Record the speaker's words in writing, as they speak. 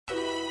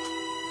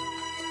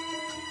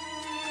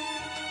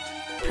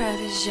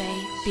Protege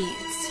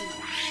Beatz.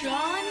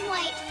 Sean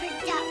White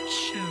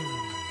Production.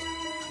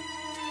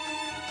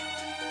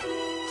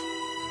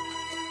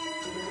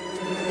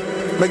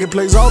 Making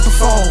plays off the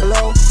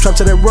phone. Trap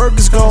till that work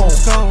is gone.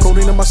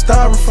 Codeine in my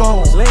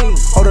styrofoam.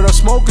 All that I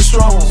smoke is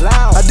strong.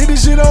 I did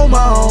this shit on my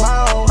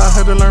own. I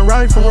had to learn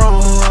right from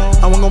wrong.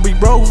 I wasn't gonna be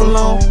broke for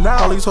long.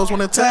 All these hoes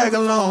wanna tag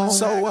along.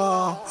 So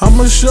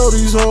I'ma show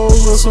these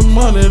hoes with some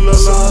money, la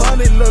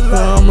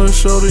la. I'ma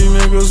show these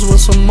niggas with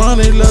some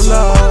money, la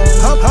la.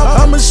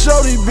 I'ma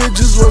show these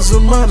bitches with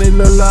some money,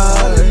 la la.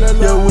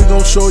 Yeah, we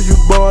gon' show you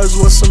boys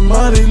with some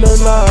money, la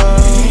la.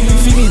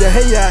 Feed me the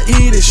hay, I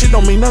eat it. Shit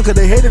don't mean none, cause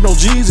they hated on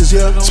Jesus,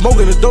 yeah.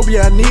 Smoking the dope,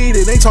 yeah, I need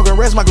it. Ain't talking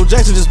rats, Michael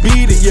Jackson, just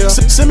beat it, yeah.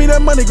 Send me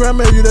that money,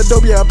 grandma, you that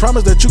dope, yeah. I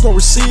promise that you gon'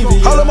 receive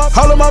it, yeah. All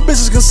of my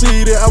bitches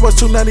conceded. I was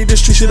 290,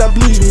 this street shit, I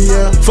bleed it,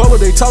 yeah. Fuck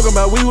what they talking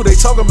about, we who they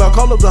talking about.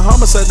 Call up the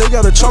homicide, they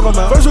gotta chalk them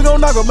out. First we gon'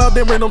 knock them out,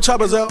 then bring them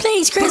choppers out.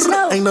 Please, Chris,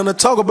 no. Ain't nothing to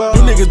talk about.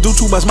 You niggas do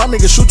too much, my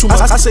niggas shoot too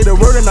much. I say the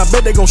word and I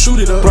bet they gon' shoot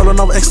it up.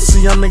 Rollin' off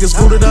ecstasy, young niggas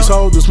booted up. These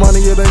hoes, this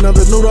money, it ain't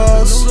nothing new to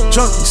us.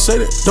 Junkies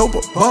say that dope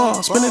a bomb.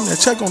 Spending that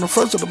check on the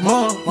first of the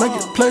month. Making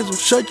plays with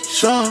shaky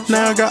Sean.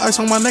 Now I got ice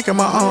on my neck and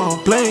my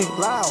arm. Bling,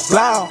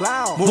 blow,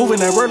 moving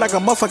that word like a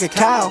motherfucking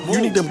cow.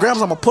 You need them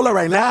grams, I'ma pull it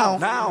right now.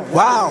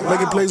 Wow,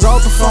 making plays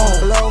off the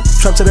phone.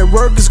 Trap till that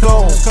work is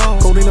gone.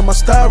 Codeine in my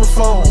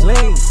styrofoam.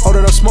 All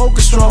that I smoke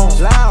is strong.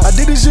 I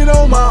did this shit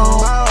on my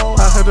own.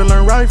 I had to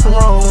learn right from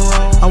wrong.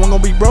 I wasn't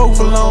gonna be broke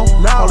for long.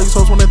 All these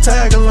hoes wanna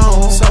tag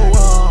along. So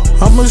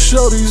I'ma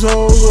show these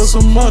hoes with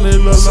some money,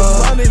 la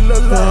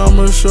la.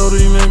 I'ma show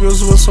these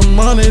niggas with some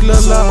money, la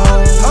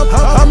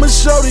la. I'ma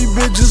show these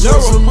bitches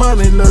with some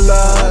money, la la.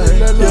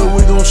 Yeah,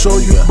 we gon' show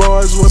you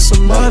boys with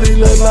some money,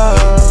 la la.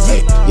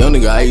 Hey, young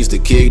nigga, I used to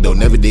kick though,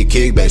 never did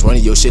kickbacks.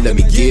 Running your shit, let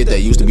me get that.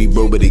 Used to be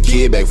broke, but a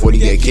kid back. 40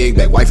 that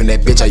kickback. Wife and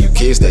that bitch, how you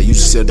kiss that?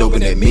 Used to sell dope in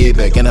that mid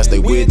back. And I stay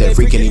with that.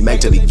 Free Kenny Mac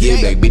till he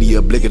get back. Biddy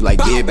up, blick it like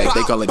get back.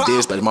 They call it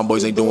dispatch. My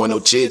boys ain't doing no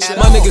chits.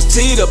 My niggas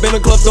teed up in the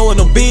club throwing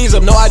them bees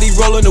up. No ID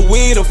rolling the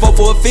weed up. Fuck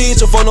for a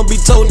feature. Phone don't be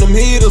toting them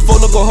heaters.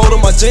 Phone don't go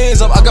holding my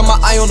jeans up. I got my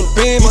eye on the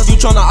beam. If you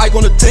tryna ike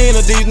on the 10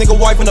 of these niggas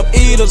wiping up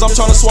eaters. I'm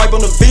tryna swipe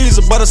on the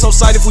visa. But it's so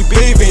sight if we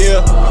beefing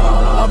here.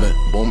 I've been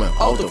booming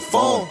off the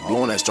phone.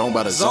 Blowing that strong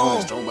by the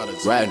zone.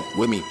 Riding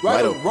with me,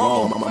 right or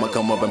wrong. I'ma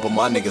come up and put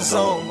my niggas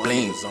on.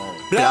 Bling,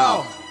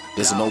 blow.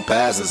 This is no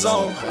passing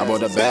zone. I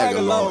brought a bag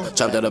along.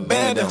 Chopped out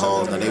abandoned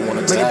homes. Now they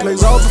wanna tag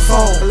plays off the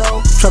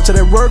phone. Trap till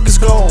that work is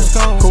gone.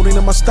 Codeine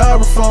in my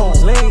styrofoam.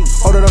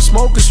 All that I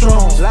smoke is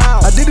strong.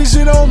 I did this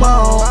shit on my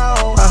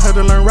own. I had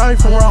to learn right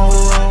from wrong.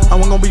 I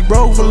wasn't gonna be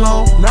broke for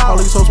long. All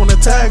these hoes wanna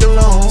tag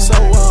along. So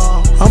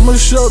I'ma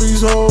show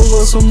these hoes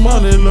with some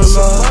money, la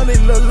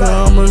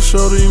la. I'ma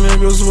show these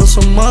niggas with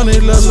some money,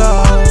 la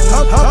la.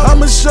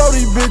 I'ma show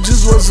these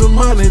bitches with some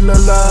money, la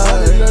la.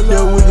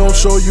 Yeah, we gon'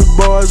 show you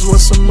boys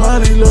with some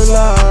money, la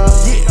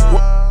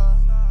la.